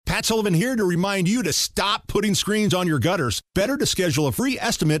Matt Sullivan here to remind you to stop putting screens on your gutters. Better to schedule a free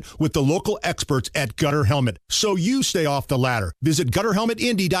estimate with the local experts at Gutter Helmet so you stay off the ladder. Visit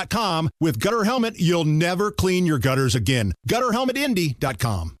GutterHelmetIndy.com. With Gutter Helmet, you'll never clean your gutters again.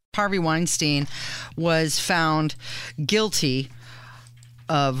 GutterHelmetIndy.com. Harvey Weinstein was found guilty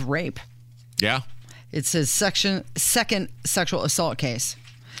of rape. Yeah. It's his second sexual assault case.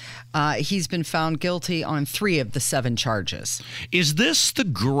 He's been found guilty on 3 of the 7 charges. Is this the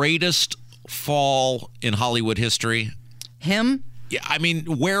greatest fall in Hollywood history? Him? Yeah, I mean,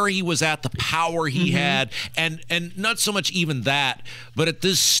 where he was at, the power he had, and not so much even that, but at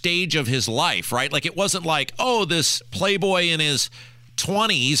this stage of his life, right? Like, it wasn't like, oh, this playboy in his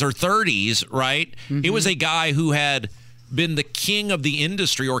 20s or 30s, right? It was a guy who had been the king of the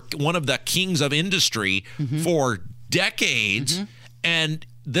industry, or one of the kings of industry for decades, and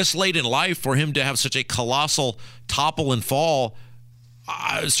this late in life, for him to have such a colossal topple and fall,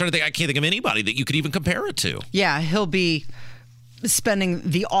 I was trying to think, I can't think of anybody that you could even compare it to. Yeah, he'll be spending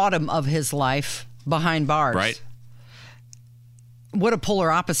the autumn of his life behind bars. Right. What a polar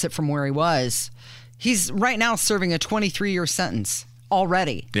opposite from where he was. He's right now serving a 23-year sentence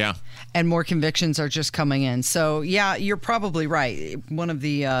already. Yeah. And more convictions are just coming in. So, yeah, you're probably right. One of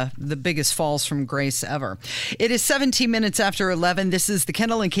the biggest falls from grace ever. It is 17 minutes after 11. This is the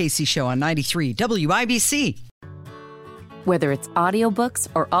Kendall and Casey Show on 93 WIBC. Whether it's audiobooks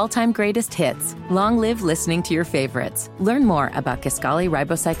or all-time greatest hits, long live listening to your favorites. Learn more about Kisqali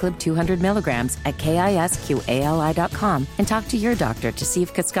Ribociclib 200 milligrams at KISQALI.com and talk to your doctor to see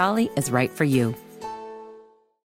if Kisqali is right for you.